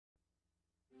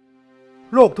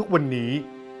โลกทุกวันนี้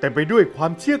เต็มไปด้วยควา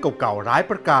มเชื่อเก่าๆร้าย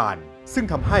ประการซึ่ง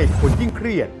ทำให้คนยิ่งเค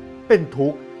รียดเป็นทุ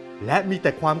กข์และมีแ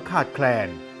ต่ความขาดแคลน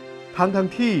ทั้ง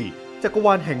ที่จักรว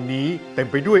าลแห่งนี้เต็ม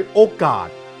ไปด้วยโอกาส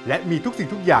และมีทุกสิ่ง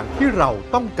ทุกอย่างที่เรา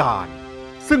ต้องการ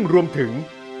ซึ่งรวมถึง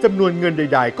จำนวนเงินใ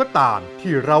ดๆก็ตาม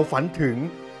ที่เราฝันถึง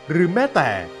หรือแม้แต่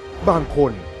บางค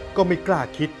นก็ไม่กล้า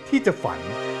คิดที่จะฝัน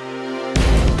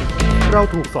เรา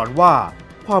ถูกสอนว่า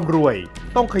ความรวย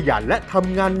ต้องขยันและท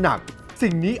ำงานหนัก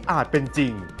สิ่งนี้อาจเป็นจริ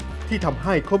งที่ทำใ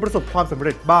ห้คนประสบความสำเ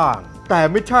ร็จบ้างแต่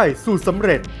ไม่ใช่สูตรสำเ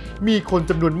ร็จมีคน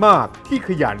จำนวนมากที่ข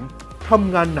ยันท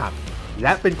ำงานหนักแล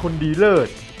ะเป็นคนดีเลิศ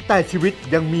แต่ชีวิต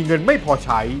ยังมีเงินไม่พอใ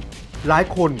ช้หลาย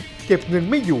คนเก็บเงิน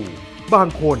ไม่อยู่บาง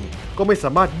คนก็ไม่ส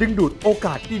ามารถดึงดูดโอก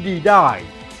าสดีๆได้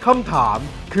คำถาม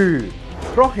คือ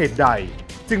เพราะเหตุใด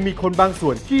จึงมีคนบางส่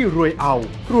วนที่รวยเอ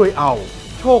า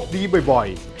โชคดีบ่อย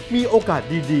ๆมีโอกาส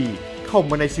ดีๆเข้า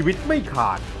มาในชีวิตไม่ข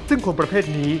าดซึ่งคนประเภท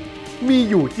นี้มี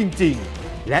อยู่จริง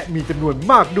ๆและมีจำนวน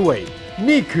มากด้วย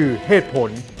นี่คือเหตุผล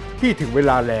ที่ถึงเว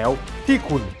ลาแล้วที่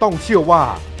คุณต้องเชื่อว่า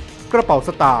กระเป๋าส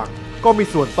ตางค์ก็มี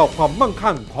ส่วนต่อความมั่ง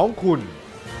คั่งของคุณ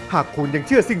หากคุณยังเ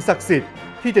ชื่อสิ่งศักดิ์สิทธิ์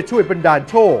ที่จะช่วยบันดาล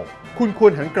โชคคุณคว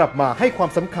รหันกลับมาให้ความ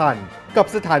สำคัญกับ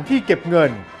สถานที่เก็บเงิ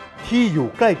นที่อยู่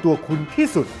ใกล้ตัวคุณที่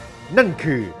สุดนั่น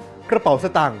คือกระเป๋าส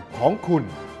ตางค์ของคุณ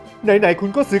ไหนๆคุณ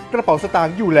ก็ซื้อกระเป๋าสตาง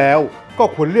ค์อยู่แล้วก็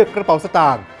ควรเลือกกระเป๋าสต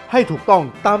างค์ให้ถูกต้อง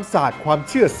ตามศาสตร์ความ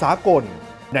เชื่อสากล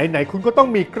ไหนๆคุณก็ต้อง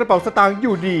มีกระเป๋าสตางค์อ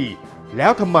ยู่ดีแล้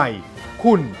วทำไม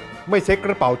คุณไม่ใช้ก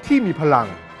ระเป๋าที่มีพลัง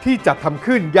ที่จัดทำ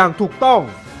ขึ้นอย่างถูกต้อง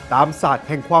ตามศาสตร์แ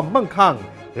ห่งความมั่งคั่ง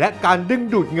และการดึง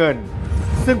ดูดเงิน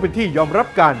ซึ่งเป็นที่ยอมรับ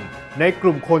กันในก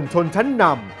ลุ่มคนชนชั้นน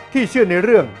ำที่เชื่อในเ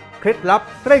รื่องเคล็ดลับ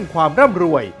เร่งความร่ำร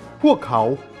วยพวกเขา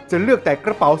จะเลือกแต่ก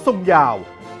ระเป๋าทรงยาว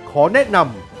ขอแนะน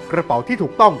ำกระเป๋าที่ถู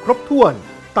กต้องครบถ้วน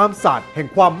ตามศาสตร์แห่ง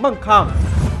ความมั่งคั่ง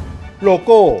โลโ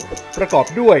ก้ประกอบ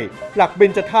ด้วยหลักเบ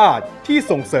ญจธาตุที่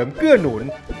ส่งเสริมเกื้อหนุน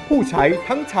ผู้ใช้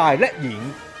ทั้งชายและหญิง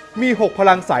มี6พ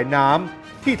ลังสายน้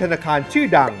ำที่ธนาคารชื่อ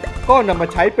ดังก็นำมา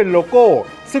ใช้เป็นโลโก้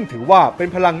ซึ่งถือว่าเป็น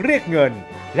พลังเรียกเงิน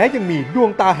และยังมีดว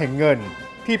งตาแห่งเงิน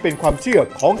ที่เป็นความเชื่อ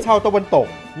ของชาวตะวันตก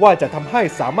ว่าจะทำให้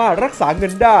สามารถรักษาเงิ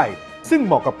นได้ซึ่งเ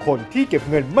หมาะกับคนที่เก็บ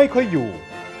เงินไม่ค่อยอยู่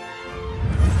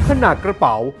ขนาดกระเ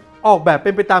ป๋าออกแบบเป็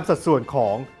นไปตามสัดส่วนขอ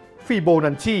งฟิโบ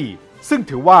นัชชีซึ่ง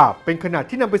ถือว่าเป็นขนาด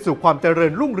ที่นำไปสู่ความเจริ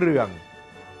ญรุ่งเรือง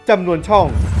จำนวนช่อง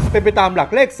เป็นไปตามหลัก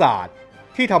เลขศาสตร์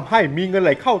ที่ทำให้มีเงินไห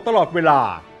ลเข้าตลอดเวลา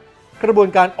กระบวน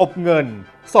การอบเงิน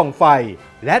ส่องไฟ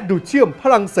และดูดเชื่อมพ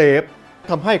ลังเซฟ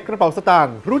ทำให้กระเป๋าสตาง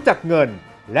ค์รู้จักเงิน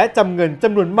และจำเงินจ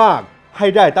ำนวนมากให้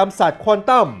ได้ตามศาสตร์ควอน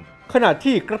ตัมขณะ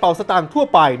ที่กระเป๋าสตางค์ทั่ว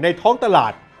ไปในท้องตลา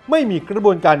ดไม่มีกระบ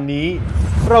วนการนี้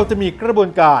เราจะมีกระบวน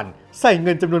การใส่เ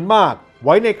งินจำนวนมากไ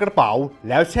ว้ในกระเป๋า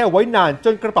แล้วแช่ไว้นานจ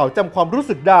นกระเป๋าจำความรู้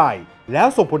สึกได้แล้ว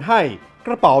ส่งผลให้ก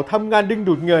ระเป๋าทำงานดึง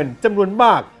ดูดเงินจำนวนม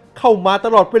ากเข้ามาต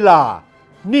ลอดเวลา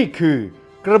นี่คือ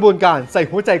กระบวนการใส่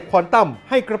หัวใจควอนตัม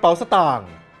ให้กระเป๋าสตางค์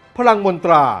พลังมนต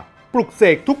ราปลุกเส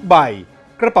กทุกใบ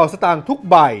กระเป๋าสตางค์ทุก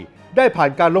ใบได้ผ่าน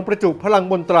การลงประจุพลัง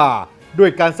มนตราด้วย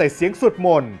การใส่เสียงสวดม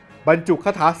นต์บรรจุค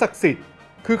าถาศักดิ์สิทธิ์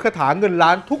คือคาถาเงินล้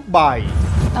านทุกใบ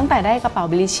ตั้งแต่ได้กระเป๋า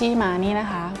บิลิชี่มานี่นะ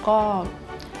คะก็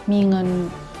มีเงิน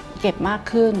เก็บมาก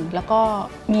ขึ้นแล้วก็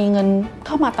มีเงินเ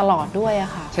ข้ามาตลอดด้วยอ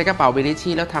ะค่ะใช้กระเป๋าเบริ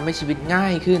ชี่แล้วทำให้ชีวิตง่า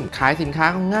ยขึ้นขายสินค้า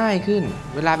ก็ง่ายขึ้น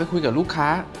เวลาไปคุยกับลูกค้า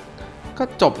ก็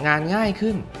จบงานง่าย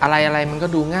ขึ้นอะไรมันก็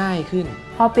ดูง่ายขึ้น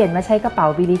พอเปลี่ยนมาใช้กระเป๋า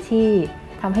บิลิชี่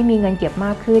ทำให้มีเงินเก็บม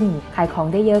ากขึ้นขายของ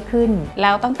ได้เยอะขึ้นแล้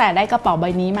วตั้งแต่ได้กระเป๋าใบ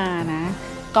นี้มานะ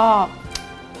ก็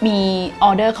มีออ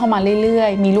เดอร์เข้ามาเรื่อ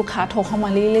ยๆมีลูกค้าโทรเข้ามา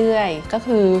เรื่อยๆก็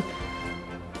คือ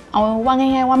เอาว่าง่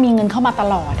ายๆว่ามีเงินเข้ามาต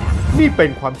ลอดอะนี่เป็น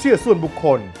ความเชื่อส่วนบุคค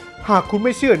ลหากคุณไ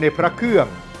ม่เชื่อในพระเครื่อง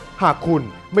หากคุณ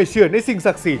ไม่เชื่อในสิ่ง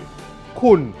ศักดิ์สิทธิ์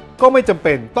คุณก็ไม่จำเ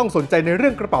ป็นต้องสนใจในเรื่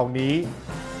องกระเป๋านี้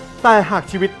แต่หาก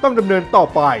ชีวิตต้องดำเนินต่อ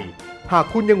ไปหาก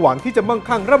คุณยังหวังที่จะมั่ง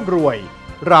คั่งร่ำรวย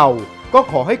เราก็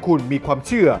ขอให้คุณมีความเ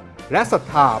ชื่อและศรัท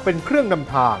ธาเป็นเครื่องน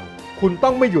ำทางคุณต้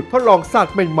องไม่หยุดทดลองศาสต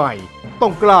ร์ใหม่ๆต้อ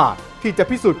งกล้าที่จะ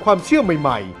พิสูจน์ความเชื่อให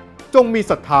ม่ๆจงมี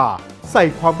ศรัทธาใส่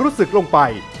ความรู้สึกลงไป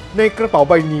ในกระเป๋า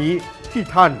ใบนี้ที่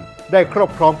ท่านได้ครอบ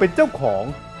ครองเป็นเจ้าของ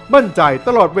มั่นใจต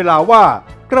ลอดเวลาว่า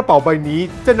กระเป๋าใบนี้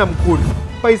จะนำคุณ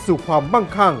ไปสู่ความมั่ง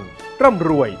คั่งร่ำ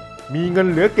รวยมีเงิน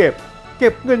เหลือเก็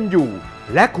บเงินอยู่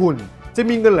และคุณจะ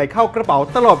มีเงินไหลเข้ากระเป๋า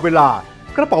ตลอดเวลา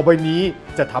กระเป๋าใบนี้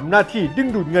จะทำหน้าที่ดึง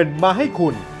ดูดเงินมาให้คุ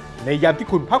ณในยามที่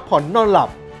คุณพักผ่อนนอนหลับ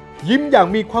ยิ้มอย่าง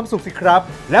มีความสุขสิครับ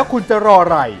แล้วคุณจะรออะ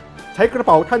ไรใช้กระเ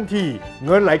ป๋าทันทีเ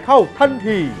งินไหลเข้าทัน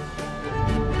ที